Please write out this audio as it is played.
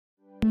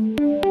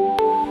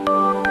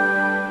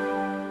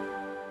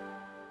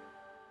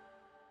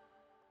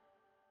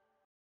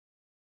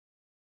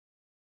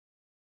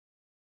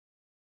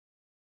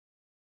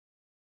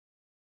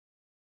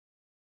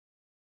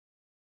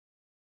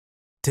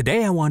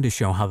Today I want to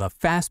show how the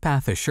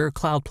Fastpath Azure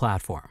Cloud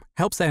Platform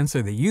helps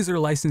answer the user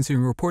licensing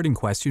reporting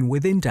question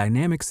within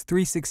Dynamics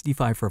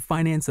 365 for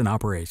finance and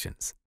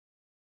operations.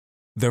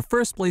 The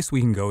first place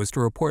we can go is to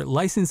report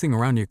licensing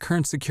around your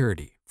current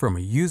security from a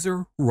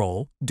user,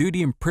 role,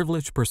 duty, and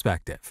privilege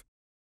perspective.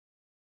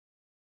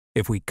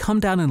 If we come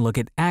down and look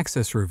at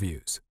access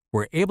reviews,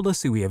 we're able to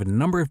see we have a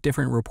number of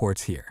different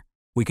reports here.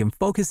 We can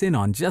focus in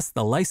on just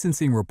the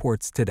licensing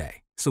reports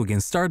today, so we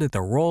can start at the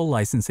role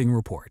licensing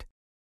report.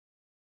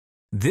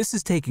 This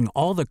is taking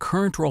all the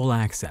current role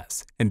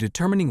access and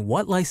determining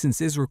what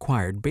license is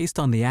required based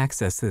on the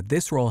access that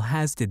this role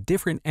has to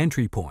different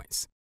entry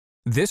points.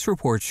 This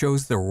report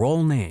shows the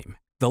role name,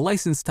 the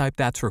license type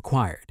that's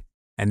required,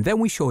 and then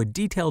we show a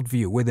detailed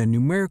view with a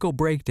numerical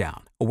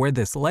breakdown of where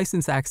this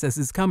license access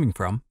is coming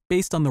from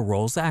based on the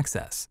role's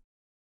access.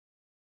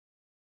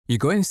 You're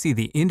going to see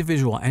the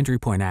individual entry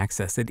point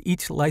access at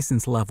each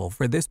license level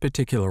for this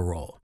particular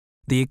role.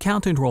 The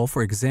accountant role,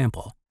 for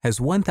example, has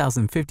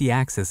 1,050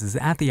 accesses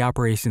at the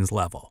operations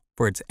level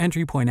for its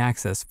entry point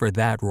access for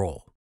that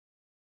role.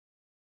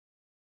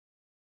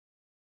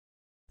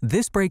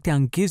 This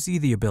breakdown gives you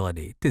the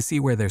ability to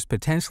see where there's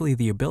potentially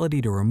the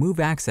ability to remove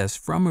access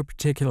from a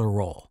particular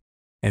role,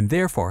 and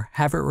therefore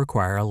have it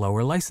require a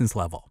lower license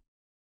level.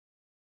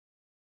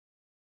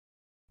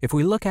 If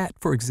we look at,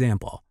 for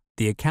example,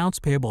 the Accounts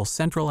Payable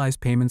Centralized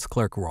Payments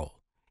Clerk role,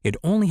 it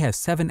only has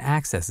 7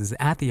 accesses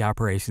at the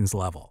operations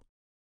level.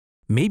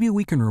 Maybe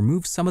we can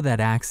remove some of that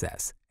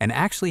access and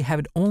actually have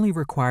it only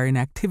require an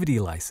activity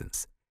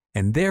license,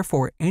 and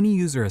therefore any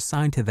user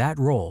assigned to that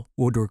role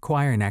would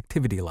require an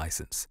activity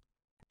license.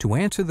 To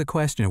answer the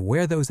question of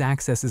where those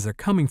accesses are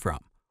coming from,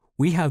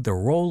 we have the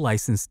Role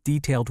License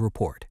Detailed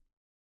Report.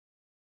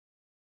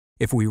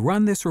 If we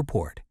run this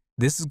report,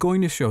 this is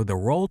going to show the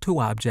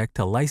role-to-object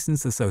to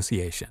license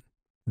association.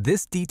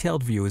 This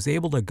detailed view is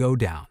able to go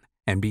down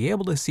and be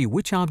able to see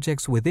which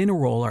objects within a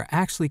role are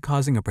actually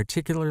causing a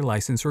particular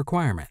license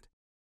requirement.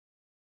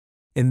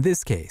 In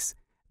this case,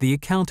 the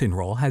accountant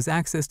role has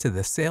access to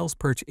the sales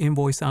perch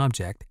invoice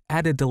object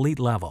at a delete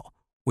level,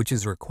 which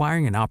is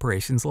requiring an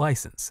operations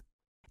license.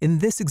 In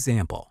this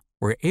example,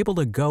 we're able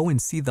to go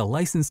and see the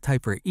license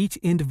type for each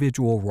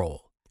individual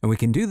role, and we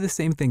can do the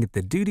same thing at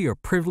the duty or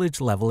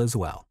privilege level as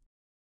well.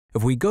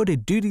 If we go to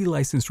Duty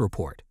License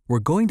Report, we're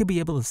going to be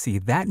able to see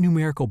that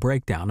numerical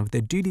breakdown of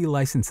the duty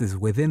licenses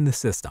within the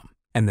system,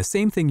 and the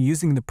same thing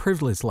using the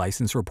Privilege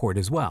License Report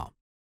as well.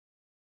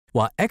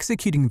 While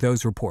executing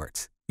those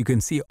reports, you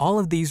can see all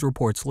of these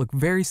reports look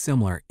very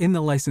similar in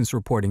the license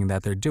reporting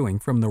that they're doing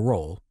from the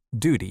role,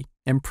 duty,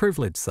 and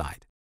privilege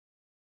side.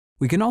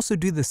 We can also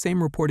do the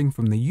same reporting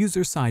from the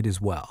user side as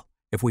well.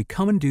 If we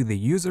come and do the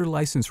user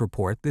license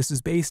report this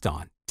is based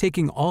on,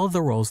 taking all of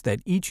the roles that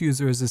each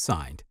user is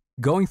assigned,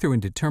 going through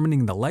and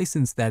determining the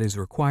license that is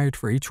required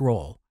for each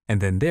role, and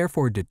then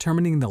therefore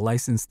determining the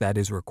license that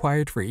is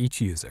required for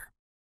each user.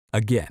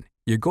 Again,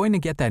 you're going to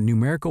get that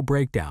numerical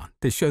breakdown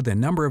to show the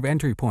number of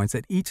entry points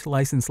at each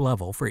license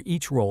level for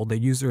each role the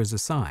user is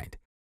assigned,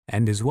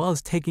 and as well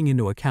as taking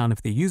into account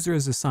if the user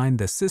is assigned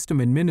the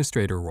system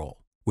administrator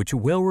role, which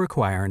will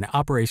require an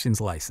operations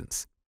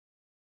license.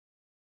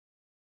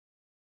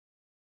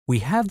 We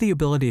have the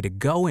ability to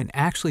go and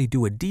actually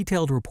do a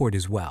detailed report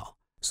as well.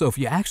 So if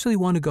you actually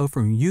want to go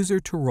from user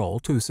to role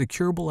to a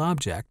secureable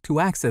object to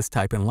access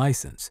type and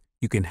license,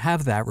 you can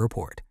have that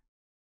report.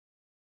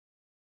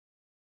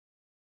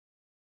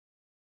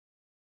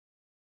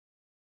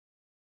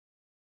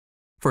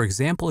 For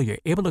example, you're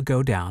able to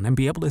go down and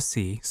be able to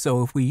see,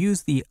 so if we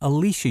use the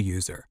Alicia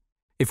user,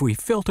 if we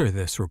filter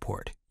this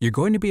report, you're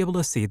going to be able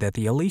to see that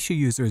the Alicia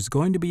user is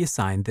going to be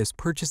assigned this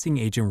purchasing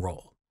agent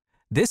role.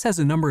 This has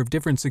a number of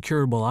different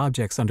secureable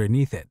objects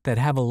underneath it that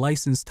have a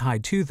license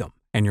tied to them,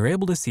 and you're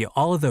able to see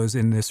all of those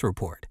in this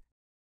report.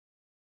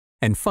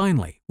 And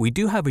finally, we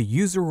do have a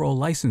user role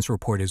license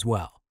report as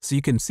well, so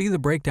you can see the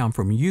breakdown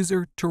from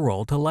user to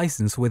role to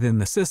license within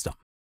the system.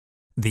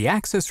 The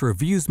Access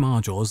Reviews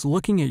module is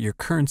looking at your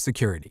current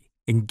security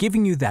and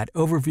giving you that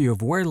overview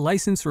of where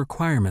license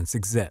requirements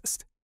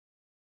exist.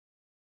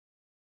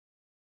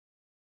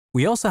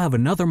 We also have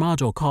another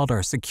module called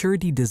our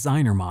Security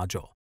Designer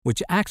module,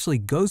 which actually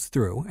goes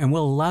through and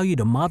will allow you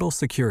to model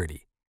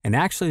security and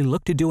actually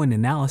look to do an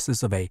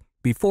analysis of a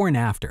before and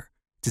after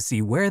to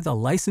see where the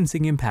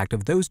licensing impact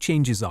of those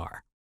changes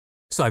are.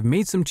 So I've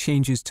made some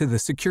changes to the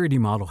security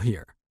model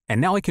here, and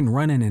now I can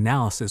run an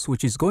analysis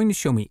which is going to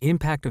show me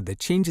impact of the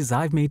changes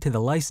I've made to the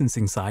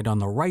licensing side on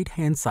the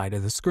right-hand side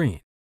of the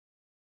screen.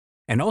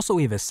 And also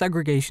we have a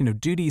segregation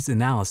of duties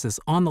analysis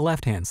on the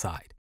left-hand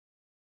side.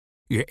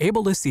 You're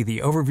able to see the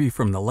overview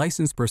from the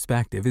license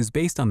perspective is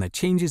based on the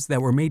changes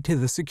that were made to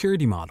the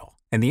security model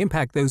and the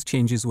impact those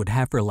changes would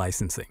have for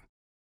licensing.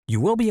 You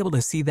will be able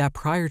to see that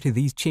prior to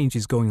these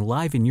changes going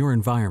live in your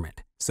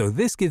environment, so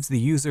this gives the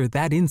user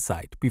that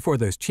insight before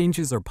those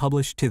changes are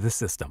published to the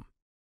system.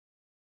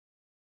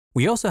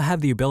 We also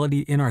have the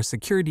ability in our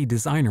Security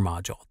Designer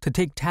module to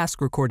take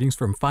task recordings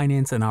from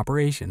finance and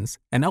operations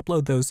and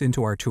upload those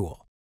into our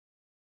tool.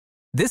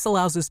 This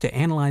allows us to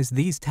analyze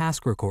these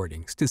task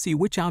recordings to see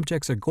which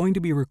objects are going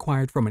to be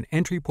required from an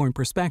entry point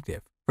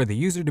perspective for the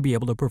user to be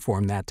able to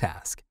perform that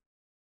task.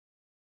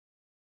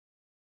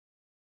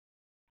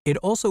 It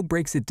also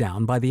breaks it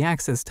down by the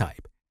access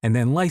type and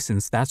then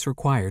license that's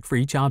required for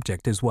each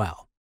object as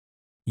well.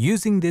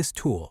 Using this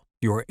tool,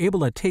 you are able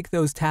to take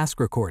those task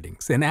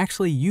recordings and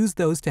actually use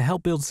those to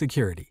help build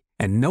security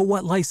and know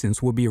what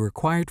license will be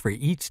required for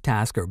each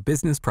task or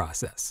business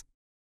process.